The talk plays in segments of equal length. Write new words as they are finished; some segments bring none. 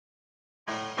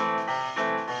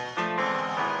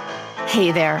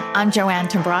Hey there, I'm Joanne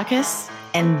Tambrakis,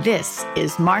 and this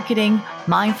is Marketing,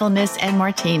 Mindfulness, and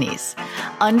Martinis.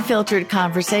 Unfiltered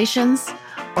conversations,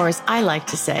 or as I like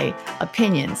to say,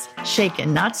 opinions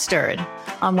shaken, not stirred,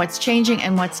 on what's changing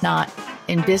and what's not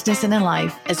in business and in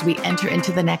life as we enter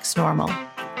into the next normal.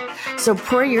 So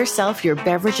pour yourself your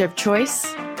beverage of choice,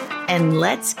 and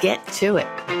let's get to it.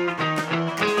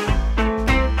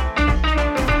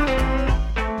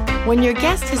 When your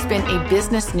guest has been a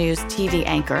business news TV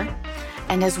anchor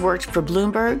and has worked for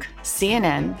Bloomberg,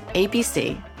 CNN,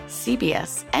 ABC,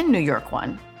 CBS, and New York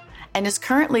One, and is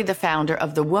currently the founder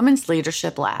of the Women's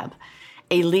Leadership Lab,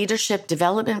 a leadership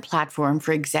development platform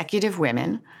for executive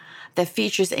women that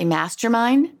features a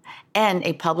mastermind and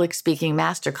a public speaking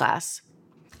masterclass,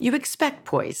 you expect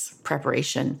poise,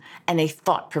 preparation, and a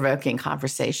thought-provoking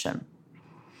conversation.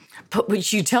 But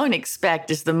what you don't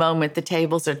expect is the moment the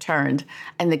tables are turned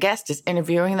and the guest is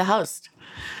interviewing the host,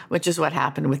 which is what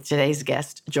happened with today's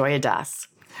guest, Joya Das,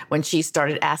 when she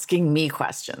started asking me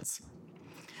questions.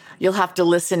 You'll have to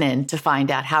listen in to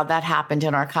find out how that happened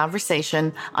in our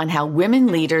conversation on how women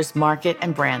leaders market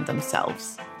and brand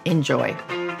themselves. Enjoy.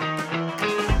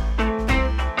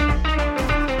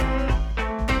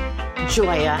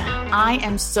 Joya, I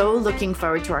am so looking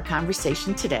forward to our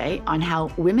conversation today on how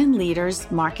women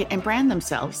leaders market and brand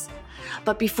themselves.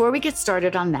 But before we get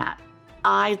started on that,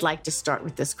 I'd like to start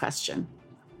with this question.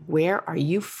 Where are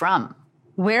you from?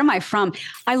 Where am I from?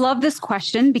 I love this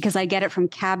question because I get it from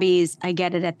cabbies. I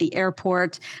get it at the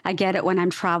airport. I get it when I'm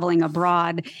traveling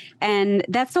abroad. And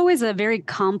that's always a very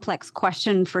complex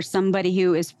question for somebody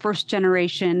who is first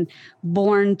generation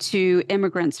born to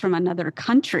immigrants from another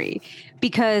country,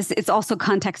 because it's also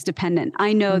context dependent.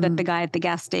 I know that the guy at the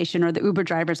gas station or the Uber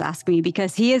driver's asking me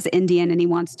because he is Indian and he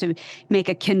wants to make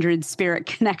a kindred spirit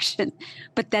connection.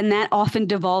 But then that often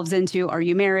devolves into, are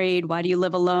you married? Why do you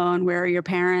live alone? Where are your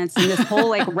parents? And this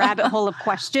whole rabbit hole of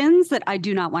questions that I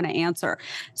do not want to answer.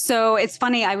 So it's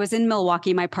funny. I was in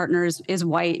Milwaukee. My partner is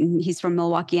white and he's from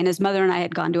Milwaukee, and his mother and I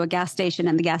had gone to a gas station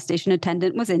and the gas station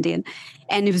attendant was Indian.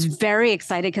 And he was very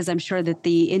excited because I'm sure that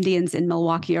the Indians in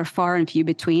Milwaukee are far and few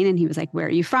between. And he was like, where are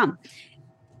you from?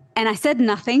 And I said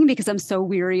nothing because I'm so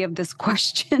weary of this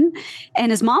question.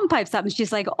 And his mom pipes up and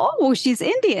she's like, oh, she's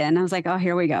Indian. I was like, oh,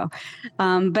 here we go.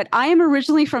 But I am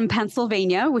originally from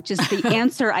Pennsylvania, which is the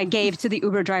answer I gave to the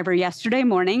Uber driver yesterday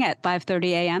morning at 5:30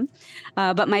 a.m.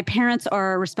 But my parents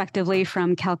are respectively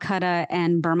from Calcutta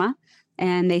and Burma.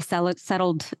 And they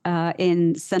settled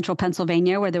in central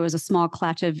Pennsylvania, where there was a small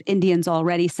clutch of Indians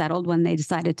already settled when they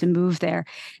decided to move there.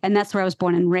 And that's where I was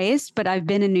born and raised. But I've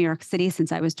been in New York City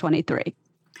since I was 23.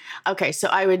 Okay, so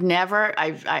I would never,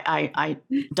 I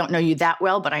don't know you that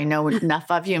well, but I know enough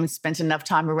of you and spent enough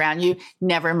time around you.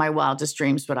 Never in my wildest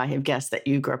dreams would I have guessed that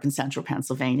you grew up in central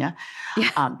Pennsylvania,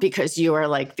 because you are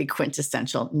like the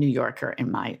quintessential New Yorker,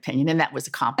 in my opinion. And that was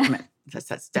a compliment.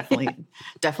 That's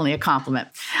definitely a compliment.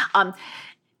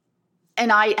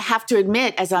 And I have to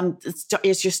admit, as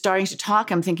you're starting to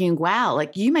talk, I'm thinking, wow,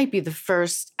 like you might be the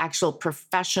first actual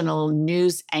professional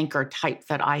news anchor type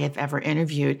that I have ever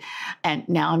interviewed. And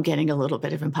now I'm getting a little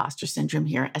bit of imposter syndrome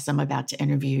here as I'm about to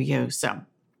interview you. So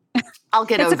I'll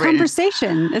get over it. It's a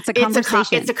conversation. It's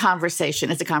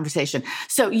a conversation.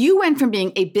 So you went from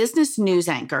being a business news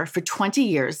anchor for 20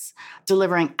 years,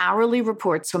 delivering hourly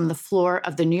reports from the floor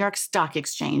of the New York Stock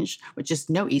Exchange, which is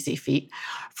no easy feat,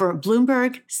 for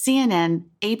Bloomberg, CNN,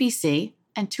 ABC,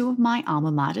 and two of my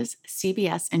alma maters,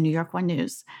 CBS and New York One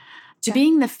News, to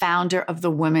being the founder of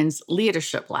the Women's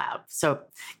Leadership Lab. So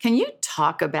can you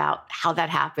talk about how that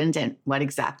happened and what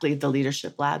exactly the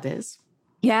Leadership Lab is?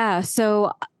 Yeah.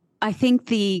 So I think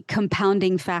the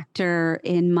compounding factor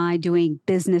in my doing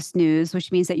business news,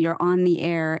 which means that you're on the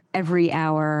air every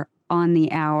hour, on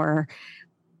the hour,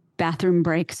 bathroom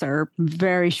breaks are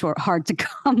very short, hard to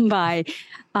come by.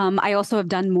 I also have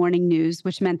done morning news,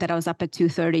 which meant that I was up at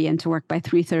 2:30 and to work by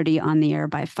 3:30, on the air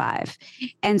by 5.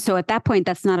 And so at that point,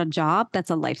 that's not a job, that's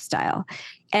a lifestyle.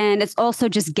 And it's also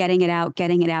just getting it out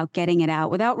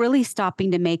without really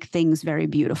stopping to make things very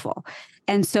beautiful.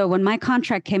 And so when my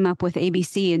contract came up with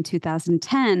ABC in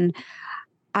 2010,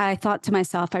 I thought to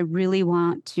myself, I really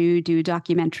want to do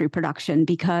documentary production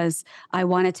because I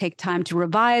want to take time to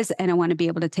revise and I want to be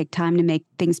able to take time to make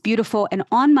things beautiful. And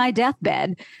on my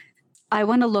deathbed, I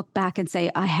want to look back and say,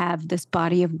 I have this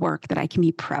body of work that I can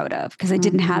be proud of, because I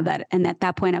didn't have that. And at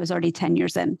that point, I was already 10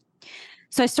 years in.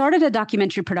 So I started a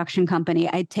documentary production company.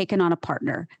 I'd taken on a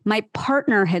partner. My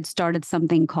partner had started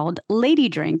something called Lady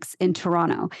Drinks in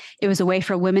Toronto. It was a way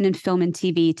for women in film and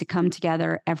TV to come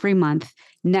together every month,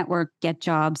 network, get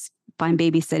jobs, find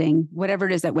babysitting, whatever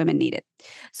it is that women needed.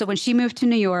 So when she moved to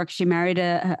New York, she married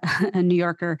a New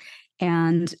Yorker,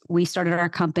 and we started our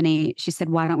company. She said,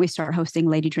 why don't we start hosting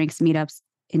Lady Drinks meetups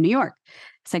in New York? I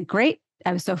said, great.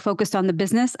 I was so focused on the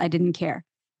business, I didn't care.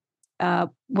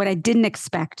 What I didn't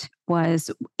expect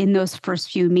was in those first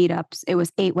few meetups, it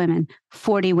was 8 women,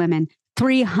 40 women,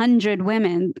 300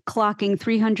 women, clocking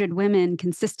 300 women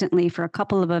consistently for a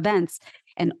couple of events.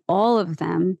 And all of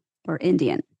them were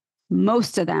Indian.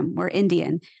 Most of them were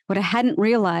Indian. What I hadn't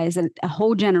realized that a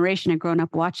whole generation had grown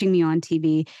up watching me on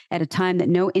TV at a time that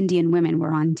no Indian women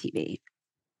were on TV.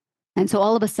 And so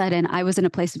all of a sudden, I was in a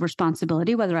place of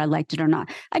responsibility, whether I liked it or not.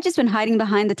 I'd just been hiding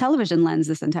behind the television lens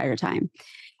this entire time.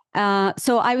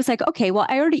 So I was like, okay, well,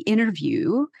 I already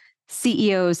interview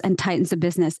CEOs and titans of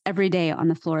business every day on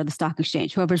the floor of the stock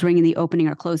exchange, whoever's ringing the opening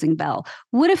or closing bell.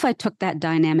 What if I took that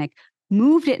dynamic,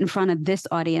 moved it in front of this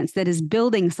audience that is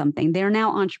building something? They're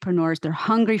now entrepreneurs. They're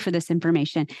hungry for this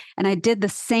information. And I did the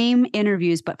same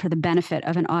interviews, but for the benefit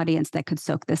of an audience that could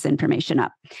soak this information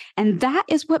up. And that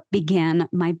is what began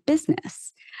my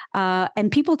business. And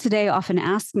people today often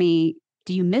ask me,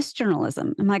 do you miss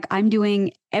journalism? I'm like, I'm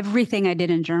doing everything I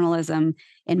did in journalism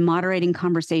in moderating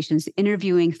conversations,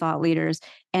 interviewing thought leaders,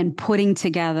 and putting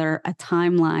together a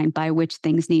timeline by which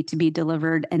things need to be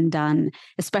delivered and done,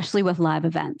 especially with live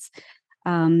events.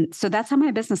 So that's how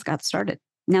my business got started.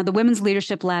 Now, the Women's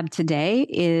Leadership Lab today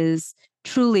is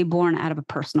truly born out of a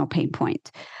personal pain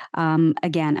point.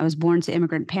 Again, I was born to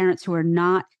immigrant parents who are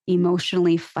not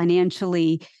emotionally,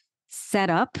 financially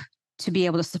set up to be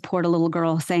able to support a little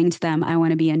girl saying to them, I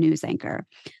want to be a news anchor.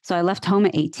 So I left home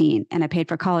at 18 and I paid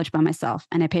for college by myself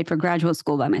and I paid for graduate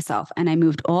school by myself. And I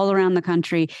moved all around the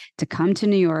country to come to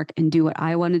New York and do what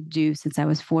I wanted to do since I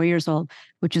was 4 years old,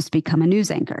 which is become a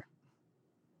news anchor.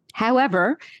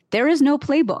 However, there is no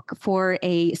playbook for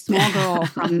a small girl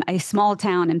from a small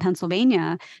town in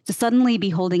Pennsylvania to suddenly be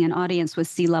holding an audience with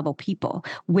C-level people.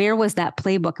 Where was that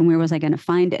playbook and where was I going to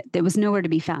find it? There was nowhere to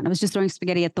be found. I was just throwing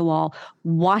spaghetti at the wall,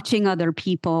 watching other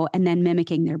people and then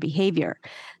mimicking their behavior.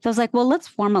 So I was like, well, let's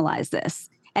formalize this.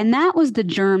 And that was the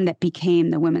germ that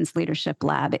became the Women's Leadership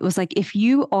Lab. It was like, if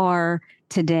you are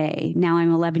today, now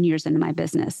I'm 11 years into my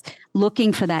business,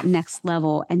 looking for that next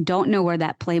level and don't know where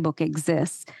that playbook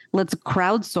exists, let's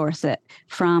crowdsource it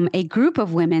from a group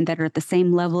of women that are at the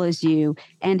same level as you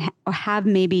and have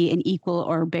maybe an equal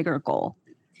or bigger goal.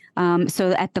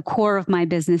 So at the core of my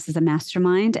business is a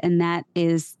mastermind, and that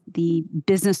is the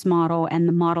business model and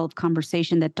the model of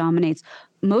conversation that dominates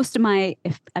most of my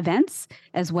events,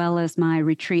 as well as my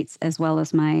retreats, as well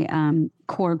as my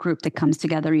core group that comes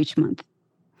together each month.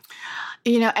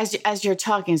 You know, as you're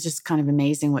talking, it's just kind of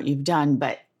amazing what you've done.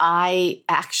 But I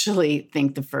actually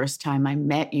think the first time I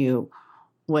met you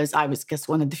I was just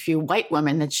one of the few white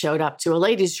women that showed up to a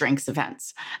ladies' drinks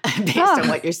event based on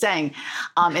what you're saying.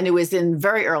 And it was in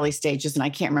very early stages, and I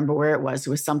can't remember where it was. It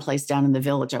was someplace down in the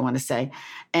village, I want to say.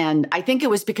 And I think it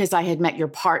was because I had met your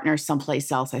partner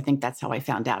someplace else. I think that's how I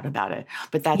found out about it.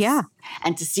 But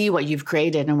and to see what you've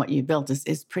created and what you built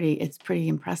is pretty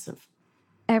impressive.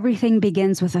 Everything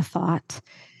begins with a thought.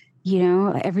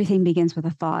 Everything begins with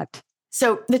a thought.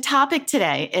 So the topic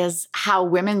today is how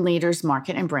women leaders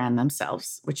market and brand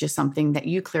themselves, which is something that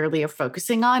you clearly are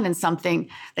focusing on and something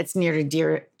that's near and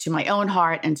dear to my own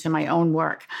heart and to my own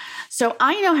work. So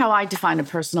I know how I define a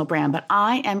personal brand, but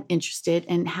I am interested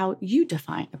in how you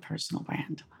define a personal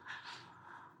brand.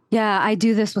 Yeah, I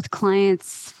do this with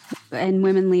clients and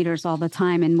women leaders all the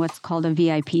time in what's called a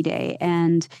VIP day.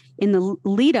 And in the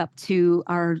lead up to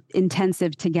our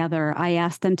intensive together, I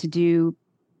ask them to do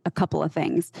a couple of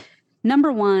things.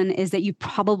 Number one is that you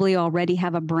probably already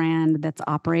have a brand that's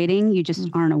operating. You just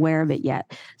aren't aware of it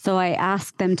yet. So I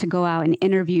ask them to go out and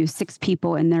interview 6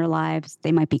 people in their lives.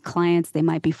 They might be clients. They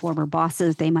might be former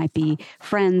bosses. They might be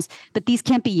friends. But these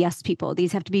can't be yes people.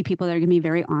 These have to be people that are going to be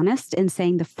very honest in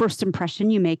saying the first impression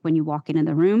you make when you walk into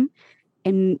the room.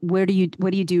 And what do you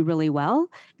do really well?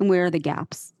 And where are the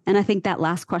gaps? And I think that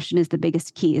last question is the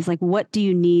biggest key, is like, what do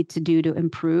you need to do to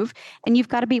improve? And you've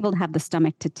got to be able to have the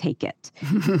stomach to take it.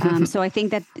 So I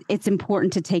think that it's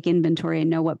important to take inventory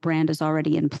and know what brand is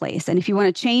already in place. And if you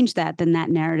want to change that, then that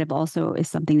narrative also is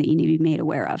something that you need to be made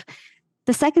aware of.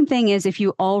 The second thing is, if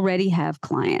you already have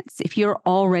clients, if you're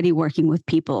already working with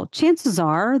people, chances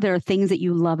are there are things that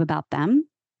you love about them.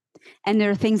 And there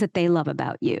are things that they love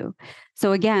about you.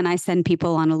 So again, I send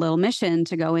people on a little mission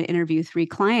to go and interview 3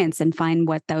 clients and find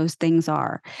what those things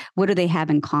are. What do they have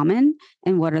in common?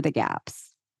 And what are the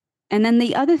gaps? And then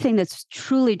the other thing that's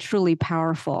truly, truly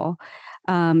powerful,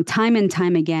 time and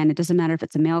time again, it doesn't matter if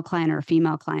it's a male client or a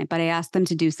female client, but I ask them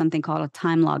to do something called a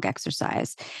time log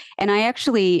exercise. And I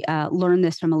actually learned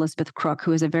this from Elizabeth Crook,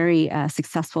 who is a very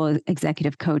successful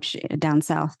executive coach down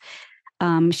south.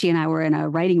 She and I were in a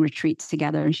writing retreat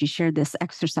together, and she shared this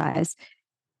exercise.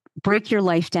 Break your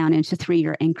life down into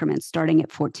 3-year increments, starting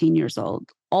at 14 years old,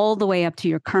 all the way up to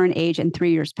your current age and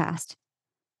 3 years past.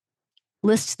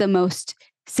 List the most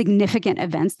significant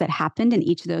events that happened in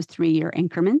each of those 3-year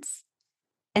increments,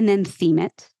 and then theme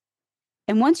it.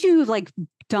 And once you've like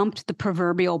dumped the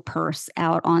proverbial purse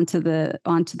out onto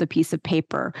the piece of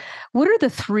paper, what are the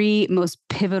 3 most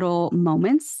pivotal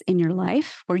moments in your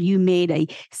life where you made a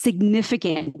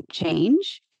significant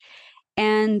change?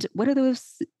 And what do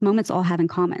those moments all have in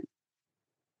common?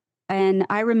 And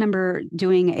I remember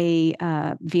doing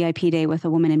a VIP day with a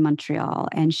woman in Montreal,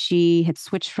 and she had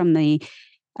switched from the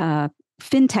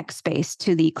fintech space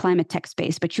to the climate tech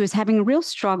space, but she was having a real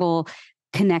struggle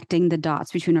connecting the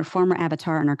dots between her former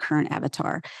avatar and her current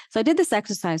avatar. So I did this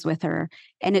exercise with her,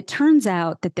 and it turns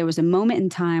out that there was a moment in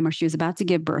time where she was about to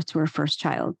give birth to her first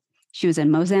child. She was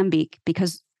in Mozambique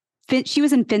because she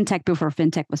was in fintech before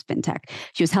fintech was fintech.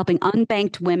 She was helping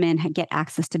unbanked women get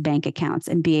access to bank accounts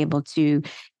and be able to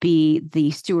be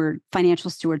the financial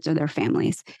stewards of their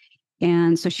families.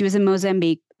 And so she was in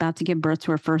Mozambique, about to give birth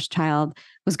to her first child,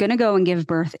 was going to go and give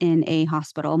birth in a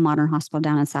hospital, modern hospital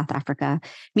down in South Africa.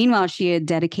 Meanwhile, she had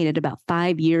dedicated about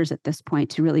 5 years at this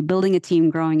point to really building a team,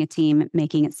 growing a team,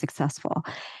 making it successful.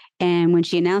 And when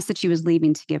she announced that she was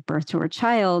leaving to give birth to her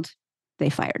child, they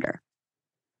fired her.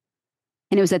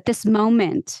 And it was at this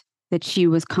moment that she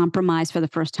was compromised for the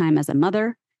first time as a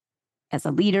mother, as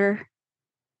a leader,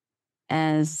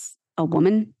 as a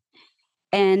woman.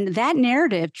 And that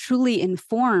narrative truly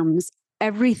informs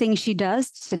everything she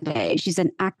does today. She's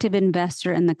an active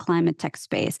investor in the climate tech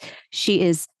space. She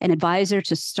is an advisor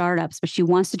to startups, but she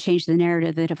wants to change the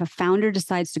narrative that if a founder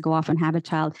decides to go off and have a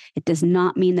child, it does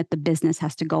not mean that the business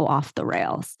has to go off the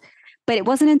rails. But it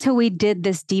wasn't until we did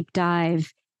this deep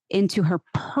dive into her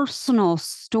personal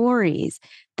stories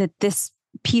that this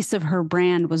piece of her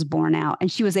brand was born out,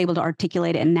 and she was able to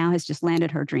articulate it, and now has just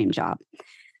landed her dream job.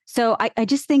 So I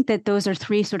just think that those are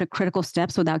 3 sort of critical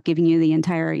steps without giving you the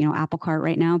entire, apple cart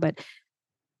right now. But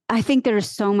I think there is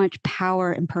so much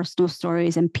power in personal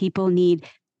stories, and people need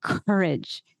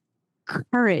courage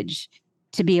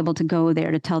to be able to go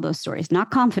there to tell those stories. Not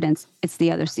confidence. It's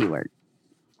the other C word.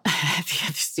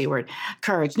 The C word,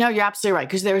 courage. No, you're absolutely right,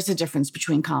 because there is a difference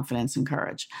between confidence and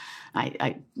courage.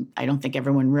 I don't think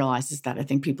everyone realizes that. I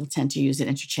think people tend to use it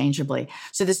interchangeably.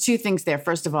 So there's 2 things there.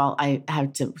 First of all, I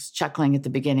was chuckling at the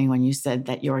beginning when you said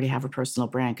that you already have a personal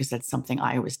brand, because that's something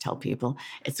I always tell people.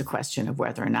 It's a question of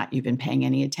whether or not you've been paying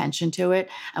any attention to it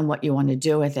and what you want to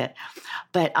do with it.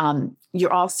 But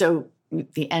you're also,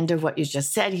 the end of what you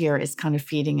just said here is kind of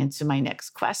feeding into my next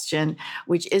question,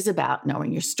 which is about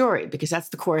knowing your story, because that's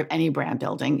the core of any brand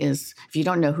building. Is if you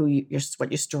don't know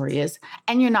what your story is,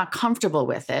 and you're not comfortable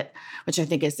with it, which I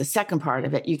think is the second part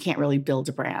of it, you can't really build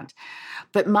a brand.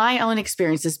 But my own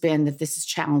experience has been that this is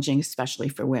challenging, especially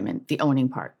for women, the owning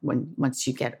part, once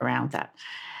you get around that.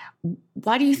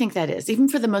 Why do you think that is? Even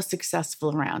for the most successful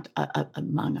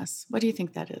among us, what do you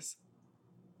think that is?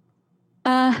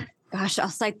 Gosh, I'll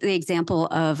cite the example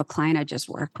of a client I just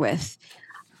worked with.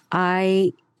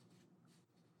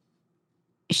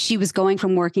 She was going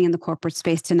from working in the corporate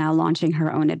space to now launching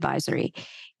her own advisory.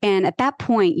 And at that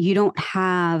point, you don't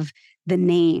have the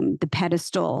name, the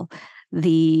pedestal,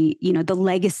 the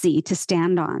legacy to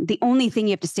stand on. The only thing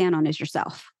you have to stand on is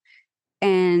yourself.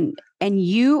 And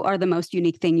you are the most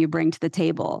unique thing you bring to the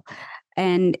table.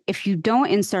 And if you don't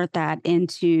insert that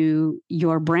into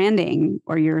your branding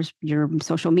or your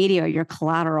social media or your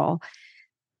collateral,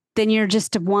 then you're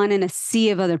just one in a sea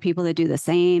of other people that do the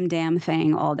same damn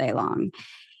thing all day long.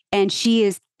 And she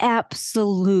is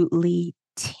absolutely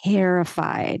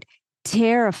terrified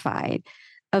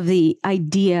of the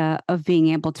idea of being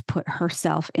able to put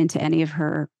herself into any of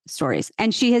her stories.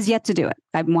 And she has yet to do it.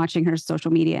 I'm watching her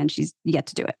social media, and she's yet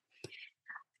to do it.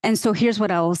 And so here's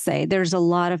what I will say. There's a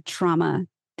lot of trauma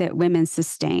that women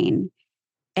sustain,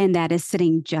 and that is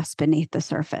sitting just beneath the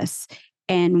surface.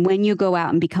 And when you go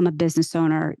out and become a business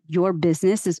owner, your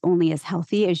business is only as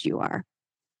healthy as you are.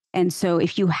 And so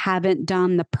if you haven't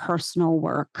done the personal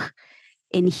work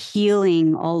in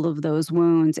healing all of those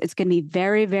wounds, it's going to be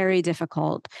very, very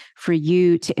difficult for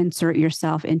you to insert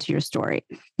yourself into your story.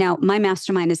 Now, my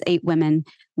mastermind is 8 women.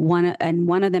 One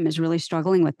of them is really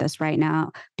struggling with this right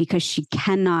now because she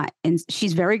cannot, and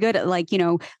she's very good at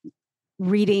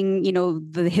reading,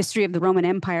 the history of the Roman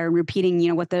Empire and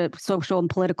repeating, what the social and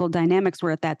political dynamics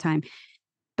were at that time.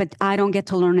 But I don't get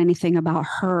to learn anything about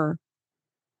her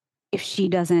if she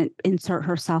doesn't insert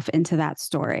herself into that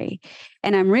story.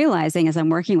 And I'm realizing as I'm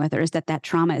working with her is that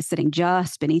trauma is sitting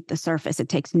just beneath the surface. It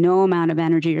takes no amount of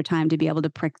energy or time to be able to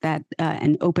prick that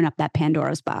and open up that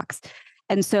Pandora's box.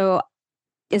 And so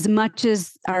as much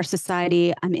as our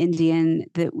society, I'm Indian,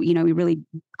 that, we really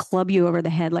club you over the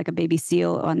head like a baby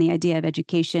seal on the idea of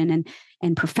education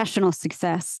and professional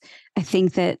success. I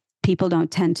think that people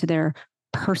don't tend to their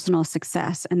personal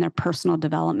success and their personal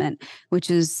development, which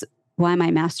is why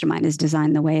my mastermind is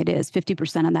designed the way it is.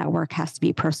 50% of that work has to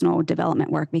be personal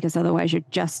development work, because otherwise you're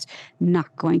just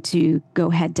not going to go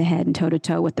head to head and toe to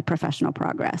toe with the professional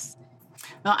progress.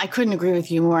 Well, I couldn't agree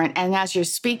with you more. And as you're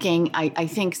speaking, I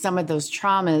think some of those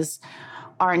traumas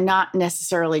are not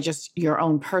necessarily just your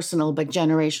own personal, but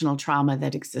generational trauma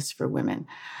that exists for women.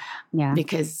 Yeah.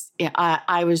 Because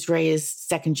I was raised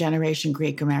second generation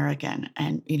Greek American,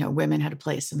 and, women had a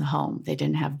place in the home. They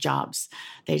didn't have jobs.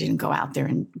 They didn't go out there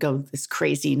and go this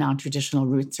crazy non-traditional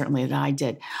route, certainly that I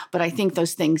did. But I think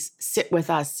those things sit with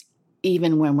us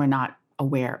even when we're not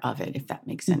aware of it, if that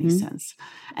makes any sense.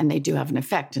 And they do have an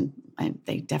effect, and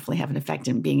they definitely have an effect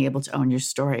in being able to own your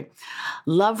story.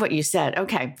 Love what you said.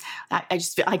 Okay. I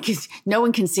just feel like no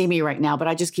one can see me right now, but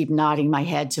I just keep nodding my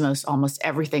head to almost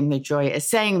everything that Joya is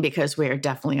saying, because we are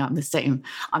definitely on the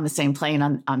same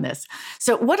plane on this.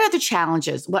 So what other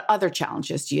challenges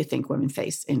do you think women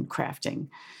face in crafting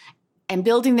and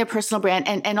building their personal brand?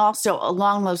 And also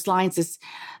along those lines,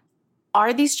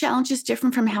 are these challenges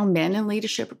different from how men in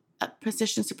leadership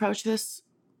positions approach this?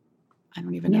 I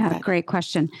don't even know. Yeah, great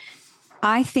question.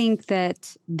 I think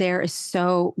that there is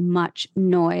so much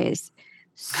noise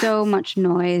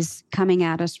coming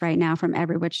at us right now from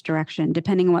every which direction,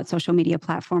 depending on what social media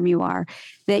platform you are,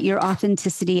 that your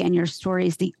authenticity and your story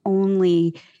is the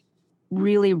only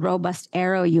really robust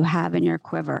arrow you have in your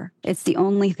quiver. It's the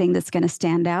only thing that's going to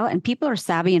stand out. And people are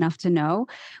savvy enough to know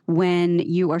when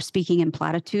you are speaking in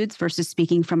platitudes versus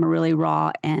speaking from a really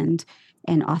raw and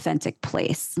an authentic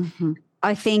place. Mm-hmm.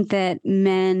 I think that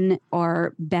men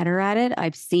are better at it.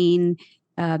 I've seen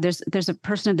there's a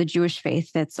person of the Jewish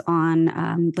faith that's on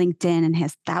LinkedIn and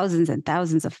has thousands and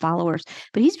thousands of followers,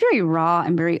 but he's very raw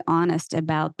and very honest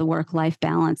about the work-life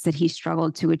balance that he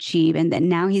struggled to achieve, and that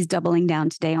now he's doubling down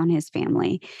today on his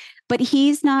family. But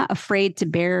he's not afraid to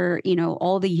bear,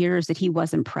 all the years that he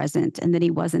wasn't present and that he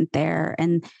wasn't there,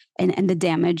 and the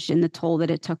damage and the toll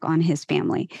that it took on his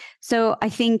family. So I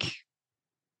think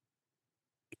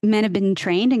men have been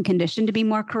trained and conditioned to be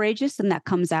more courageous, and that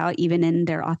comes out even in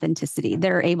their authenticity.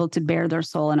 They're able to bear their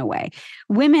soul in a way.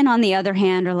 Women, on the other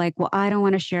hand, are like, well, I don't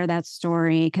want to share that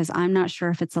story because I'm not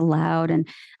sure if it's allowed, and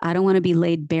I don't want to be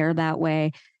laid bare that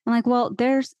way. I'm like, well,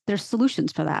 there's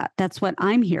solutions for that. That's what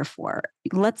I'm here for.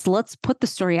 Let's put the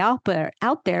story out there,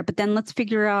 but then let's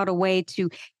figure out a way to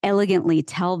elegantly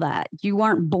tell that. You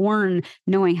aren't born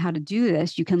knowing how to do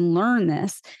this. You can learn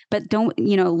this, but don't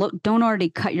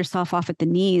already cut yourself off at the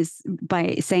knees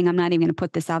by saying, I'm not even going to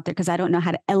put this out there because I don't know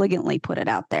how to elegantly put it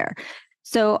out there.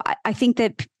 So I think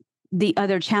that the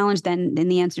other challenge then, in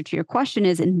the answer to your question,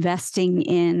 is investing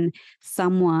in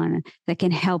someone that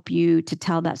can help you to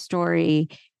tell that story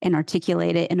and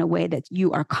articulate it in a way that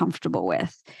you are comfortable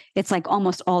with. It's like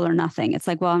almost all or nothing. It's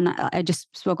like, well, I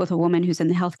just spoke with a woman who's in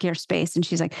the healthcare space, and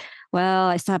she's like, well,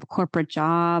 I still have a corporate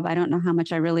job. I don't know how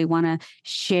much I really want to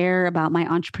share about my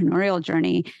entrepreneurial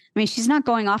journey. I mean, she's not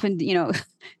going off and,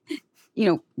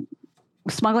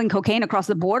 smuggling cocaine across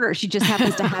the border. She just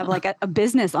happens to have like a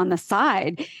business on the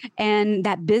side, and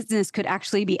that business could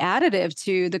actually be additive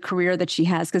to the career that she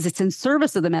has because it's in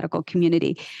service of the medical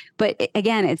community. But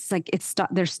again, it's like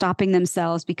they're stopping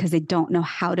themselves because they don't know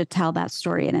how to tell that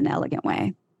story in an elegant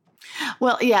way.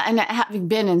 Well, yeah. And having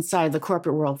been inside the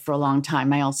corporate world for a long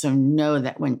time, I also know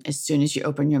that as soon as you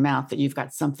open your mouth, that you've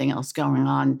got something else going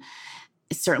on.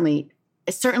 Certainly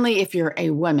if you're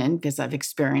a woman, because I've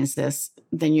experienced this,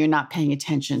 then you're not paying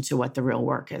attention to what the real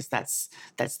work is. That's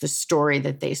the story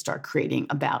that they start creating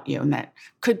about you. And that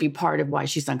could be part of why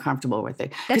she's uncomfortable with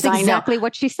it. That's exactly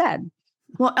what she said.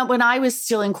 Well, when I was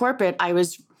still in corporate, I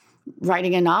was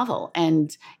writing a novel.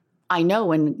 And I know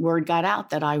when word got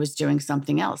out that I was doing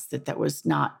something else, that was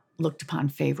not looked upon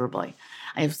favorably.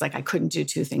 I was like, I couldn't do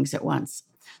two things at once.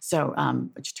 So,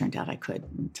 which turned out I could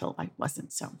until I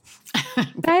wasn't. So,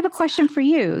 but I have a question for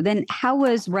you. Then how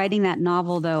was writing that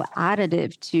novel, though,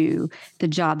 additive to the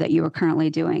job that you were currently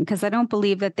doing? Because I don't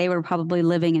believe that they were probably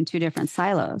living in two different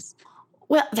silos.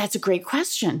 Well, that's a great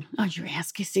question. Oh, you're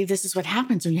asking. See, this is what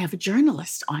happens when you have a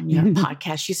journalist on your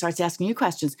podcast. She starts asking you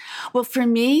questions. Well, for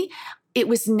me, it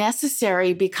was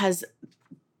necessary because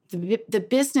the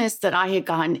business that I had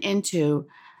gotten into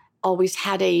always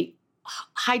had a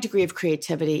high degree of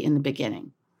creativity in the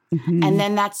beginning. And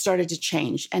then that started to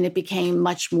change, and it became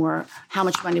much more how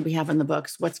much money we have in the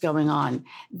books, what's going on.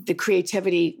 The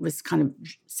creativity was kind of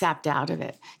sapped out of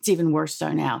it. It's even worse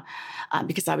so now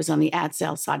because I was on the ad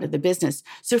sales side of the business.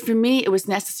 So for me, it was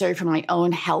necessary for my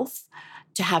own health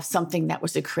to have something that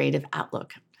was a creative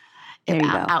outlet.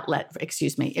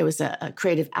 It was a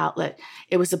creative outlet.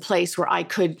 It was a place where I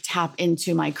could tap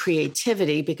into my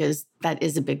creativity because that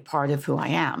is a big part of who I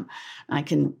am. I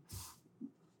can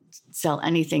sell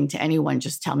anything to anyone,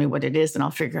 just tell me what it is and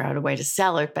I'll figure out a way to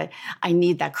sell it. But I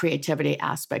need that creativity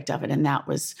aspect of it.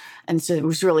 And so it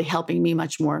was really helping me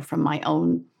much more from my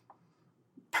own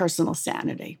personal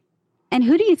sanity. And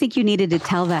who do you think you needed to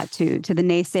tell that to the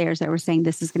naysayers that were saying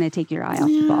this is going to take your eye off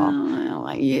the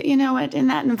ball? You know what? In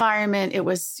that environment, it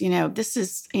was,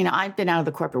 I've been out of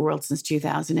the corporate world since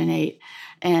 2008.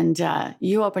 And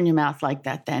you open your mouth like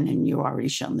that then, and you're already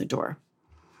shown the door.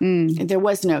 There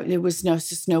was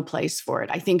just no place for it.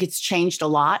 I think it's changed a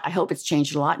lot. I hope it's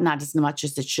changed a lot, not as much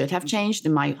as it should have changed,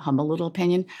 in my humble little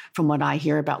opinion, from what I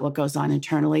hear about what goes on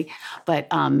internally. But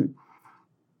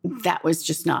that was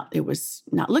just it was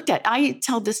not looked at. I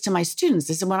tell this to my students.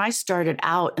 I said, when I started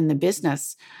out in the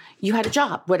business, you had a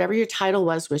job. Whatever your title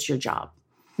was your job.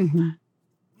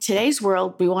 Today's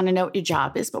world, we want to know what your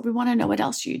job is, but we want to know what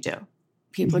else you do.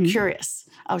 People are curious.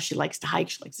 Oh, she likes to hike,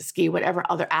 she likes to ski, whatever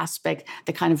other aspect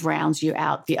that kind of rounds you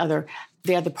out, the other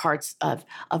parts of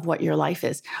what your life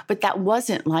is. But that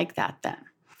wasn't like that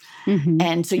then.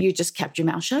 And so you just kept your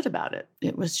mouth shut about it.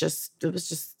 It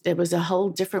was a whole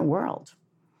different world.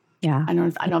 Yeah. I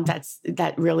don't know if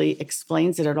that really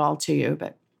explains it at all to you,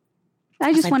 but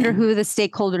I just wonder who the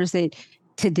stakeholders that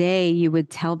today you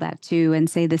would tell that to and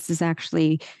say, this is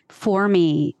actually for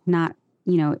me, not,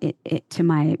 to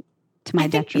my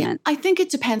detriment. I think it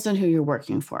depends on who you're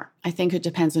working for. I think it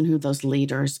depends on who those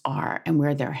leaders are and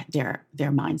where their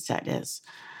mindset is.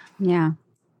 Yeah.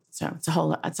 So it's a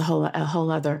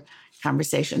whole other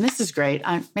conversation. This is great.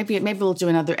 Maybe we'll do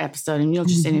another episode and you'll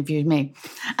just interview me.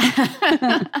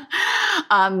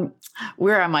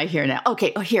 Where am I here now?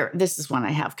 Okay. Oh, here. This is one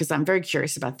I have because I'm very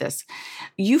curious about this.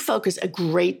 You focus a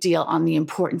great deal on the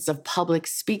importance of public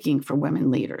speaking for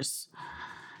women leaders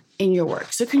in your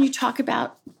work. So can you talk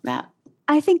about that?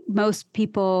 I think most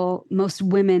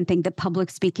women think that public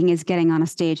speaking is getting on a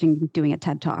stage and doing a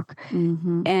TED Talk.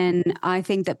 And I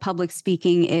think that public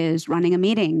speaking is running a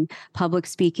meeting. Public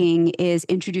speaking is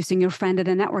introducing your friend at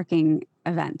a networking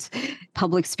event.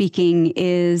 Public speaking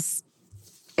is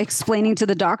explaining to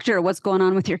the doctor what's going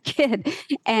on with your kid.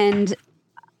 And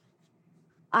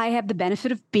I have the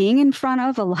benefit of being in front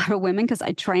of a lot of women because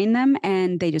I train them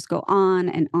and they just go on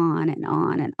and on and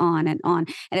on and on and on.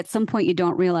 And at some point you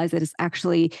don't realize that it's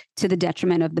actually to the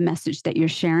detriment of the message that you're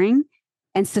sharing,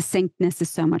 and succinctness is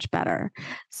so much better.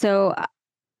 So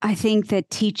I think that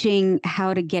teaching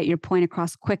how to get your point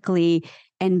across quickly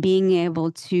and being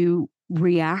able to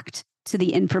react to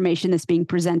the information that's being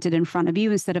presented in front of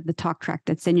you instead of the talk track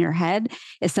that's in your head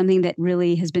is something that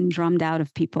really has been drummed out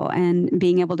of people. And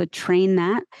being able to train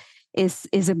that is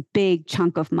a big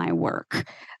chunk of my work.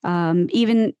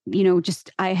 Even,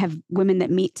 I have women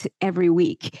that meet every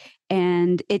week,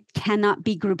 and it cannot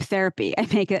be group therapy. I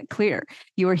make it clear.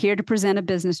 You are here to present a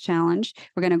business challenge.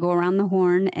 We're going to go around the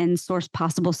horn and source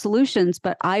possible solutions,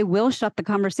 but I will shut the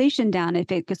conversation down if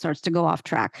it starts to go off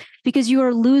track, because you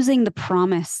are losing the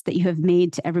promise that you have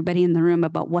made to everybody in the room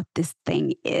about what this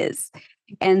thing is.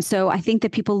 And so I think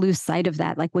that people lose sight of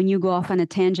that. Like when you go off on a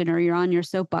tangent or you're on your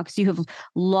soapbox, you have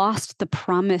lost the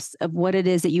promise of what it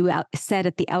is that you said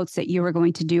at the outset you were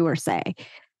going to do or say.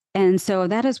 And so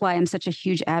that is why I'm such a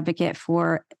huge advocate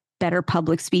for better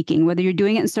public speaking, whether you're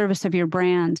doing it in service of your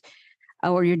brand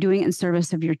or you're doing it in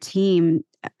service of your team.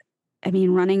 I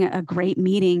mean, running a great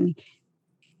meeting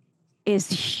is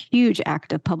a huge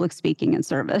act of public speaking and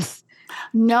service.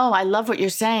 No, I love what you're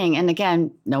saying. And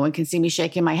again, no one can see me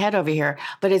shaking my head over here,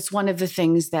 but it's one of the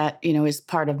things that, is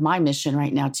part of my mission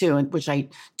right now too, which I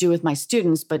do with my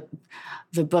students. But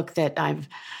the book that I've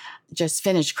just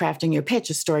finished, Crafting Your Pitch,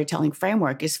 a storytelling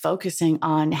framework, is focusing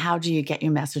on how do you get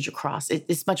your message across.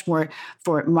 It's much more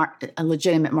for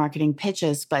legitimate marketing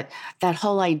pitches, but that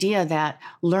whole idea that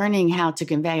learning how to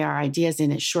convey our ideas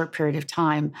in a short period of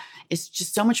time is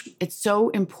just it's so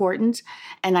important.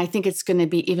 And I think it's going to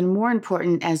be even more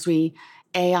important as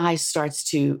AI starts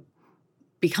to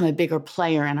become a bigger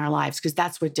player in our lives, because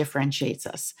that's what differentiates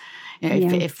us.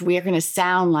 If we're going to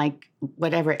sound like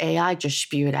whatever AI just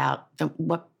spewed out, then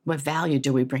what value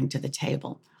do we bring to the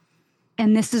table?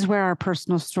 And this is where our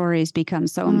personal stories become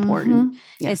so important.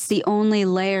 Yes. It's the only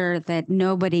layer that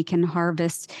nobody can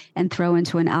harvest and throw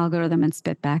into an algorithm and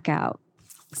spit back out.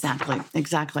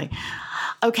 Exactly.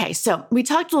 Okay, so we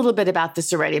talked a little bit about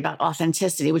this already, about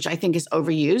authenticity, which I think is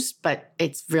overused, but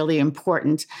it's really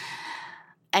important.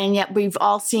 And yet we've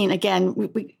all seen, again,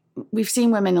 we've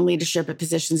seen women in leadership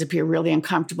positions appear really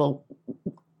uncomfortable.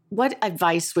 What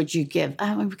advice would you give?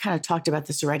 We kind of talked about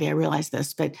this already. I realize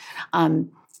this, but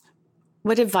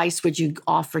what advice would you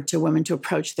offer to women to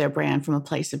approach their brand from a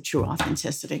place of true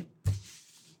authenticity?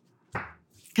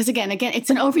 Because again, it's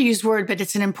an overused word, but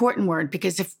it's an important word,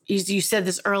 because if, as you said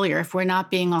this earlier, if we're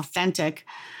not being authentic,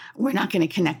 we're not going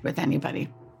to connect with anybody.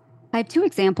 I have two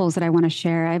examples that I want to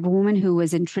share. I have a woman who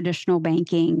was in traditional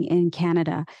banking in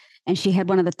Canada, and she had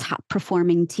one of the top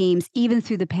performing teams, even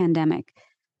through the pandemic,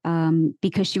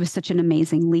 because she was such an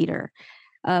amazing leader.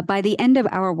 By the end of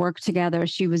our work together,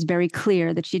 she was very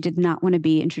clear that she did not want to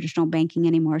be in traditional banking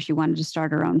anymore. She wanted to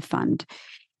start her own fund.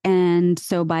 And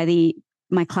so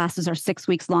my classes are 6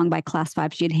 weeks long. By class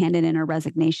 5, she had handed in her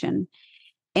resignation.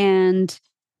 And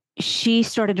she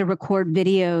started to record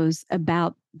videos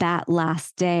about that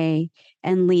last day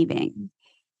and leaving.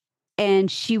 And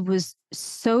she was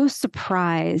so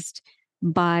surprised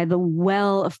by the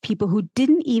well of people who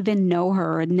didn't even know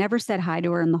her and never said hi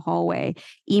to her in the hallway,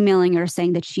 emailing her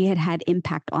saying that she had had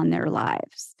impact on their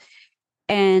lives.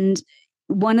 And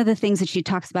one of the things that she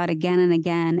talks about again and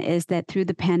again is that through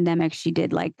the pandemic, she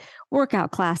did like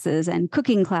workout classes and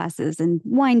cooking classes and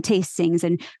wine tastings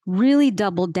and really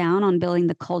doubled down on building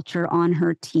the culture on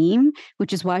her team,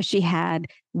 which is why she had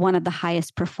one of the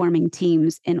highest performing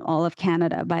teams in all of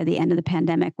Canada by the end of the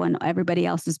pandemic, when everybody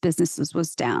else's businesses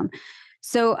was down.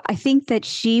 So I think that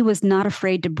she was not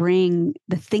afraid to bring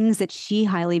the things that she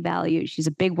highly valued. She's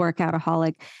a big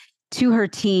workoutaholic, to her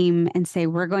team and say,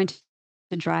 we're going to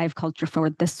drive culture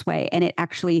forward this way. And it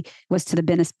actually was to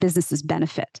the business's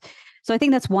benefit. So I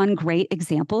think that's one great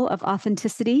example of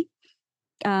authenticity.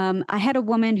 I had a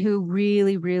woman who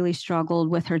really, really struggled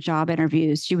with her job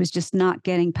interviews. She was just not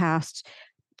getting past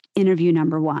interview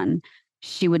number 1.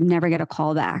 She would never get a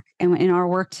call back. And in our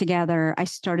work together, I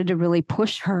started to really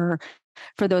push her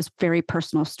for those very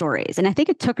personal stories. And I think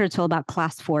it took her till about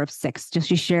class 4 of 6. Just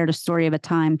she shared a story of a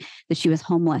time that she was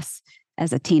homeless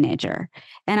as a teenager.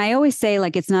 And I always say,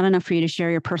 like, it's not enough for you to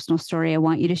share your personal story. I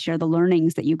want you to share the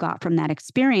learnings that you got from that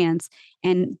experience.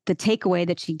 And the takeaway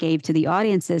that she gave to the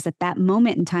audience is at that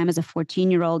moment in time, as a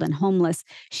 14-year-old and homeless,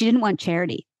 she didn't want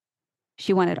charity.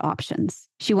 She wanted options.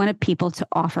 She wanted people to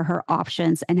offer her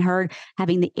options and her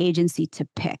having the agency to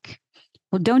pick.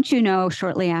 Well, don't you know,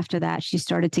 shortly after that, she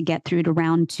started to get through to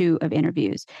round 2 of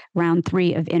interviews, round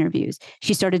 3 of interviews.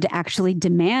 She started to actually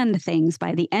demand things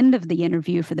by the end of the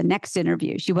interview for the next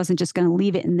interview. She wasn't just going to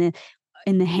leave it in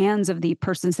the hands of the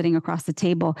person sitting across the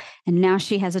table. And now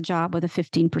she has a job with a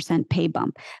 15% pay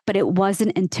bump. But it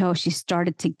wasn't until she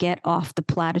started to get off the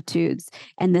platitudes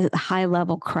and the high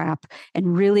level crap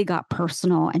and really got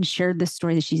personal and shared this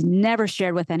story that she's never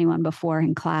shared with anyone before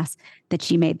in class that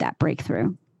she made that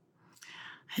breakthrough.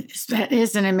 It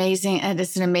is an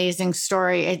amazing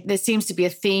story. There seems to be a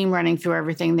theme running through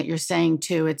everything that you're saying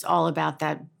too. It's all about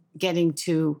that, getting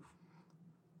to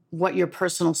what your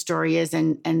personal story is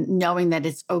and knowing that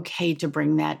it's okay to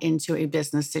bring that into a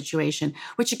business situation,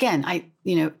 which again,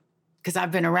 because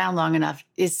I've been around long enough,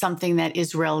 is something that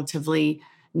is relatively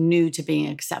new to being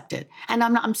accepted. And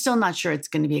I'm still not sure it's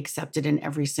going to be accepted in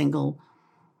every single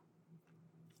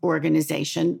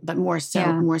organization, but more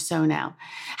so now.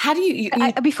 How do you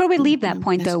before we leave that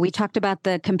point, though, we talked about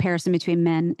the comparison between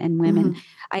men and women. Mm-hmm.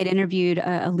 I had interviewed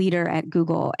a leader at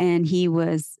Google, and he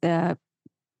was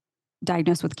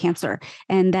diagnosed with cancer.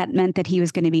 And that meant that he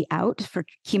was going to be out for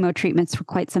chemo treatments for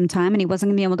quite some time. And he wasn't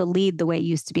going to be able to lead the way he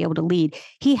used to be able to lead.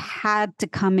 He had to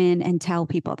come in and tell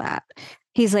people that.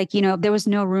 He's like, there was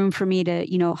no room for me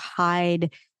to, hide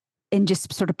and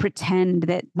just sort of pretend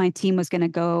that my team was going to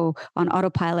go on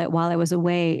autopilot while I was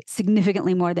away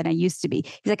significantly more than I used to be.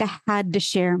 He's like, I had to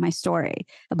share my story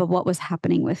about what was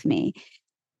happening with me.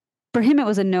 For him, it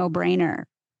was a no-brainer.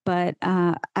 But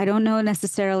I don't know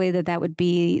necessarily that would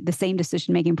be the same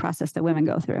decision-making process that women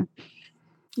go through.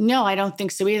 No, I don't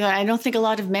think so either. I don't think a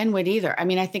lot of men would either. I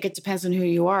mean, I think it depends on who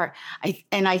you are.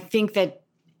 I think that,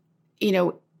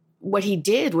 what he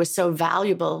did was so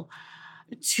valuable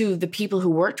to the people who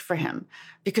worked for him,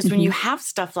 because when you have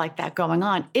stuff like that going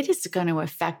on, it is going to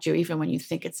affect you even when you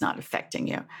think it's not affecting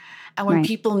you. And when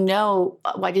people know,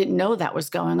 I didn't know that was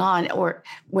going on, or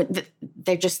when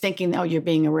they're just thinking, oh, you're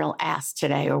being a real ass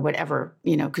today or whatever,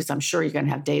 because I'm sure you're going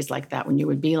to have days like that when you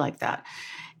would be like that.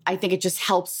 I think it just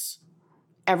helps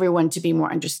everyone to be more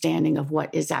understanding of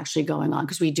what is actually going on,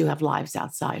 because we do have lives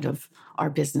outside of our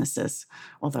businesses,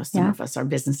 although some of us, our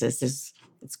businesses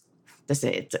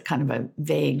it's kind of a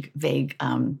vague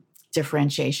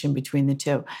differentiation between the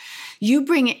two. You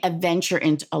bring adventure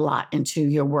a lot into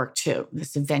your work too,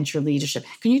 this adventure leadership.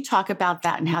 Can you talk about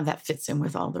that and how that fits in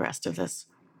with all the rest of this?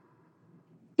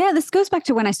 Yeah, this goes back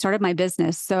to when I started my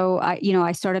business. So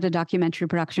I started a documentary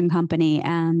production company,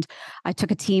 and I took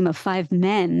a team of 5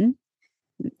 men,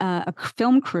 a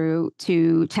film crew,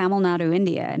 to Tamil Nadu,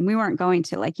 India. And we weren't going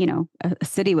to a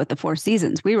city with the 4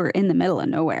 seasons. We were in the middle of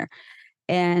nowhere.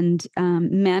 And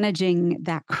managing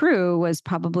that crew was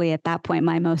probably at that point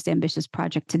my most ambitious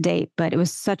project to date, but it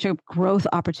was such a growth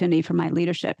opportunity for my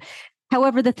leadership.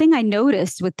 However, the thing I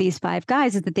noticed with these 5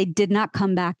 guys is that they did not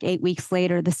come back 8 weeks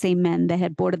later, the same men that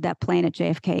had boarded that plane at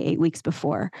JFK 8 weeks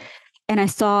before. And I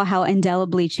saw how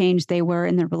indelibly changed they were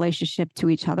in their relationship to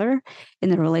each other, in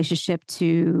their relationship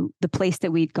to the place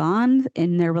that we'd gone,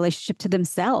 in their relationship to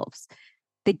themselves.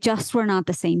 They just were not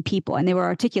the same people, and they were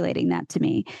articulating that to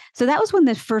me. So that was when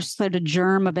the first sort of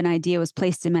germ of an idea was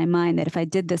placed in my mind, that if I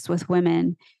did this with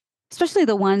women, especially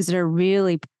the ones that are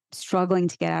really struggling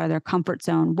to get out of their comfort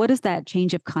zone, what does that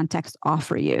change of context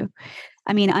offer you?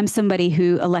 I mean, I'm somebody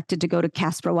who elected to go to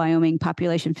Casper, Wyoming,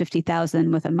 population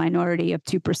 50,000 with a minority of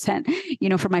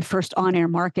 2%, for my first on-air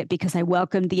market, because I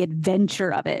welcomed the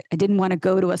adventure of it. I didn't want to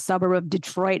go to a suburb of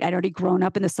Detroit. I'd already grown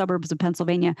up in the suburbs of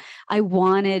Pennsylvania. I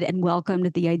wanted and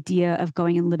welcomed the idea of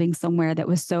going and living somewhere that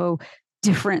was so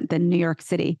different than New York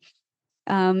City.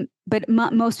 But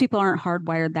most people aren't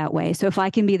hardwired that way. So if I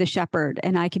can be the shepherd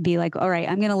and I can be like, all right,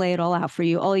 I'm going to lay it all out for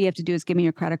you. All you have to do is give me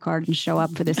your credit card and show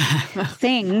up for this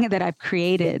thing that I've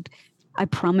created. I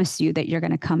promise you that you're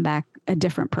going to come back a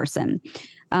different person.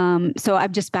 So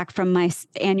I'm just back from my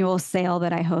annual sale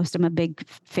that I host. I'm a big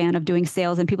fan of doing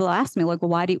sales, and people ask me like,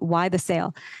 well, why the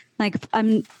sale? Like,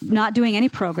 I'm not doing any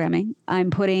programming. I'm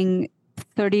putting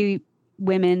 30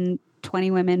 women,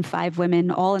 20 women, 5 women,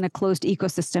 all in a closed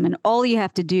ecosystem. And all you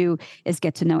have to do is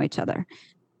get to know each other.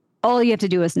 All you have to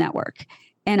do is network.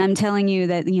 And I'm telling you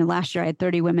that, last year I had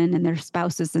 30 women and their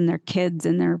spouses and their kids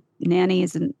and their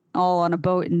nannies and all on a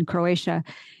boat in Croatia.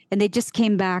 And they just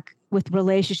came back with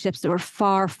relationships that were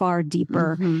far, far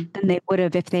deeper than they would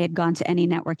have if they had gone to any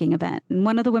networking event. And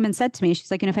one of the women said to me,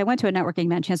 she's like, if I went to a networking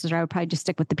event, chances are I would probably just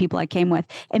stick with the people I came with.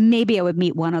 And maybe I would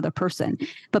meet one other person.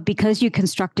 But because you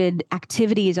constructed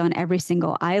activities on every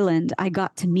single island, I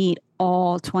got to meet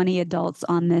all 20 adults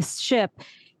on this ship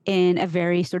in a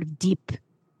very sort of deep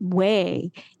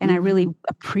way. And I really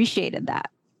appreciated that.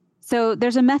 So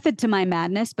there's a method to my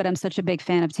madness, but I'm such a big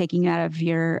fan of taking you out of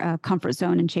your comfort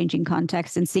zone and changing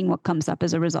context and seeing what comes up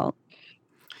as a result.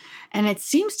 And it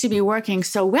seems to be working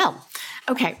so well.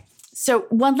 Okay. So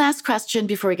one last question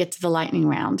before we get to the lightning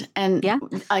round. And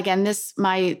again,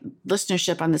 my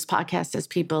listenership on this podcast is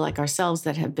people like ourselves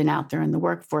that have been out there in the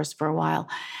workforce for a while,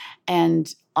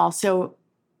 and also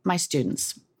my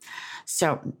students.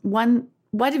 So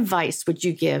what advice would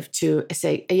you give to,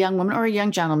 say, a young woman or a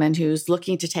young gentleman who's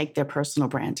looking to take their personal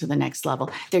brand to the next level?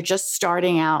 They're just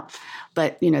starting out,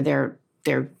 but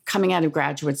they're coming out of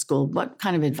graduate school. What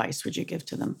kind of advice would you give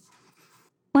to them?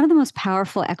 One of the most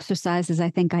powerful exercises I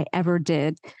think I ever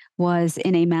did was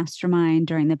in a mastermind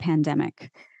during the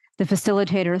pandemic. The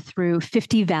facilitator threw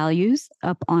 50 values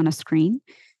up on a screen,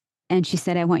 and she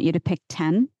said, I want you to pick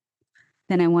 10.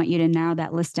 Then I want you to narrow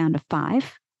that list down to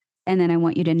 5. And then I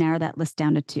want you to narrow that list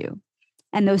down to 2.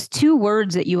 And those 2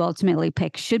 words that you ultimately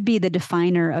pick should be the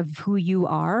definer of who you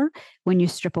are when you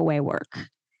strip away work.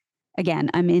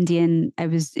 Again, I'm Indian. It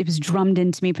was drummed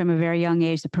into me from a very young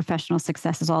age that professional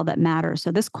success is all that matters.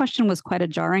 So this question was quite a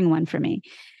jarring one for me.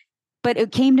 But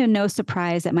it came to no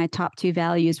surprise that my top 2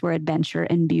 values were adventure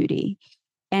and beauty.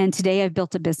 And today I've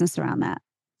built a business around that.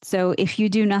 So if you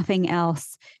do nothing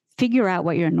else, figure out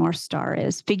what your North Star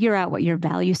is, figure out what your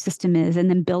value system is,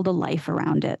 and then build a life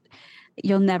around it.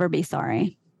 You'll never be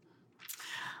sorry.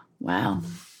 Wow.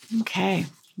 Okay.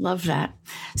 Love that.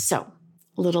 So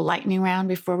a little lightning round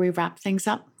before we wrap things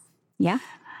up. Yeah.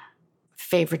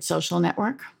 Favorite social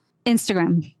network?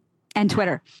 Instagram and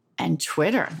Twitter. And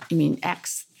Twitter. You mean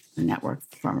X, the network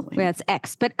formerly? Well, it's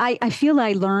X. But I feel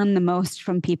I learn the most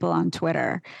from people on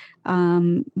Twitter.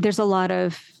 There's a lot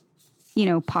of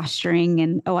posturing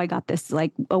and, I got this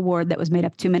award that was made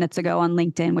up 2 minutes ago on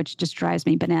LinkedIn, which just drives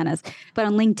me bananas. But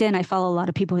on LinkedIn, I follow a lot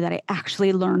of people that I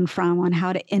actually learn from on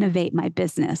how to innovate my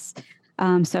business.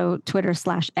 So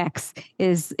Twitter/X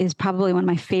is probably one of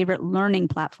my favorite learning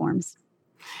platforms.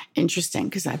 Interesting,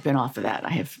 because I've been off of that.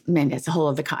 It's a whole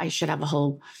other, I should have a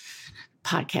whole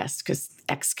podcast because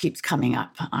X keeps coming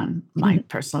up on my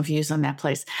personal views on that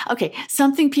place. Okay.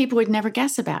 Something people would never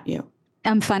guess about you.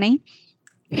 I'm funny.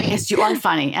 Yes, you are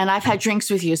funny. And I've had drinks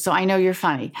with you, so I know you're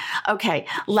funny. Okay.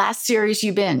 Last series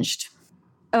you binged?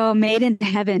 Oh, Made in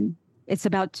Heaven. It's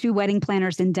about two wedding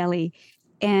planners in Delhi.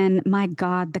 And my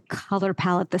God, the color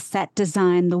palette, the set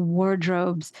design, the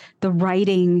wardrobes, the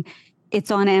writing. It's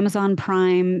on Amazon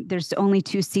Prime. There's only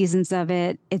 2 seasons of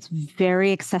it. It's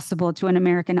very accessible to an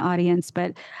American audience,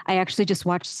 but I actually just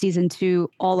watched season 2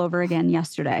 all over again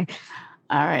yesterday.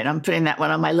 All right. I'm putting that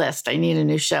one on my list. I need a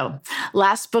new show.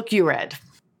 Last book you read?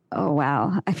 Oh,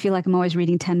 wow. I feel like I'm always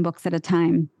reading 10 books at a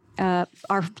time.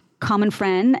 Our common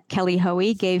friend, Kelly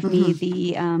Hoey, gave me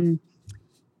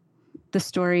the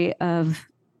story of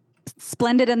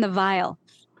Splendid and the Vile.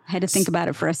 I had to think about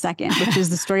it for a second, which is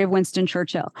the story of Winston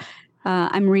Churchill.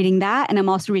 I'm reading that, and I'm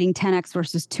also reading 10X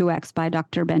versus 2X by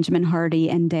Dr. Benjamin Hardy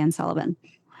and Dan Sullivan.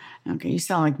 Okay, you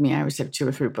sound like me. I always have 2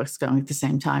 or 3 books going at the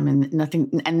same time, and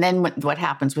nothing. And then what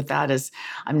happens with that is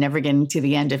I'm never getting to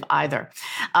the end of either.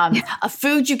 A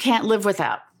food you can't live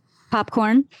without?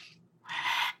 Popcorn.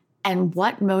 And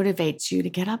what motivates you to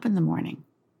get up in the morning?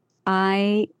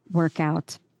 I work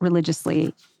out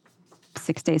religiously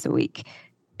 6 days a week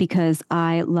because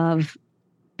I love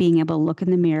being able to look in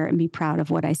the mirror and be proud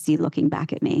of what I see looking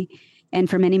back at me. And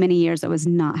for many, many years, I was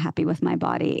not happy with my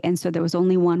body. And so there was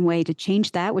only one way to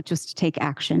change that, which was to take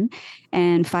action.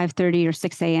 And 5:30 or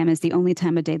 6 a.m. is the only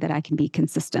time of day that I can be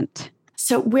consistent.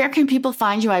 So where can people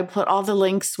find you? I put all the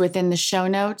links within the show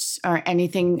notes or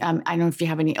anything. I don't know if you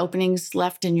have any openings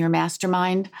left in your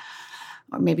mastermind,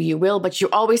 or maybe you will, but you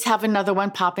always have another one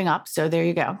popping up. So there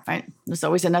you go, right? There's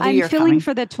always another year coming. I'm filling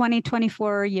for the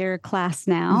 2024 year class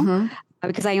now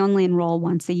because I only enroll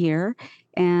once a year.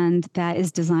 And that is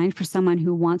designed for someone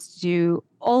who wants to do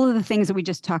all of the things that we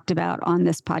just talked about on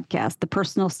this podcast, the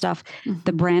personal stuff,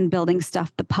 the brand building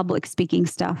stuff, the public speaking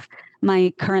stuff.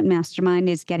 My current mastermind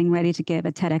is getting ready to give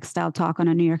a TEDx style talk on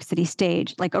a New York City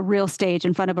stage, like a real stage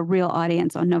in front of a real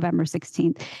audience on November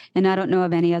 16th. And I don't know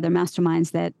of any other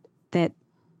masterminds that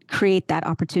create that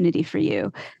opportunity for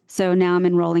you. So now I'm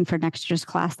enrolling for next year's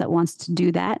class that wants to do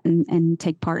that and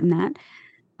take part in that.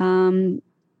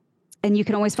 And you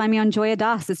can always find me on Joya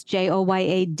Das. It's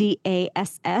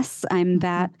JoyaDass. I'm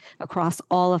that across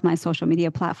all of my social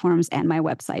media platforms and my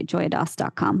website,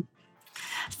 joyadas.com.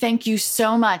 Thank you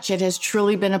so much. It has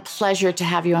truly been a pleasure to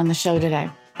have you on the show today.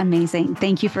 Amazing.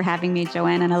 Thank you for having me,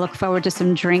 Joanne. And I look forward to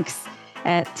some drinks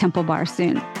at Temple Bar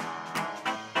soon.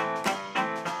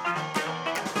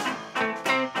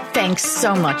 Thanks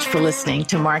so much for listening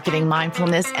to Marketing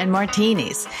Mindfulness and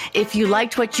Martinis. If you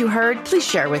liked what you heard, please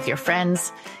share with your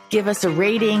friends. Give us a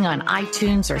rating on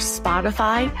iTunes or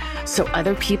Spotify so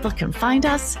other people can find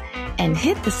us, and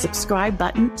hit the subscribe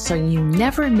button so you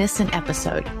never miss an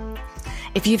episode.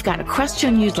 If you've got a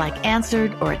question you'd like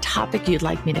answered or a topic you'd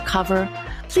like me to cover,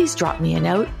 please drop me a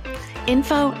note,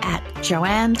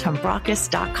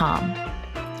 info@joannetombrakis.com.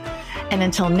 And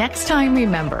until next time,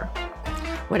 remember,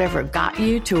 whatever got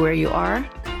you to where you are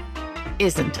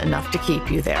isn't enough to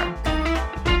keep you there.